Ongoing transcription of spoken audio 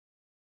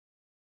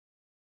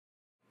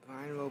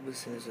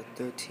Robertson is a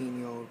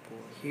 13-year-old boy.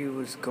 He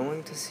was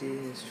going to see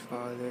his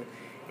father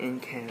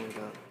in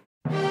Canada.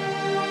 He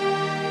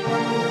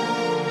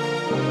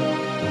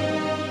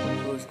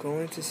was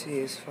going to see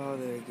his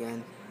father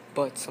again,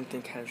 but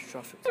something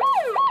catastrophic.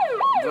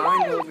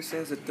 Brian Robertson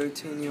is a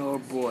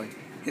 13-year-old boy.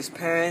 His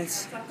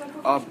parents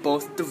are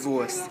both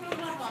divorced,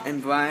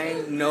 and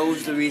Brian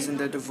knows the reason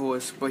they're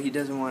divorced, but he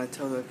doesn't want to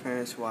tell their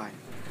parents why.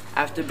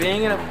 After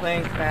being in a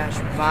plane crash,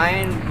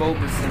 Brian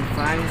Robertson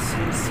finds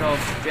himself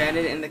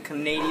stranded in the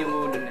Canadian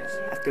wilderness.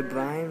 After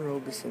Brian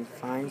Robertson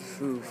finds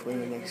food for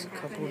the next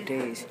couple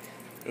days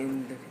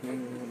in the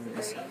Canadian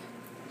wilderness,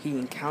 he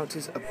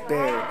encounters a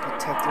bear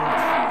protecting the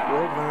food.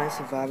 Will Brian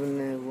survive in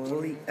the wilderness?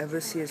 Will he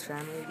ever see his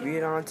family?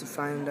 Read on to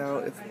find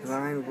out if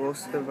Brian will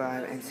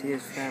survive and see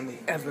his family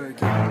ever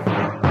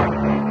again.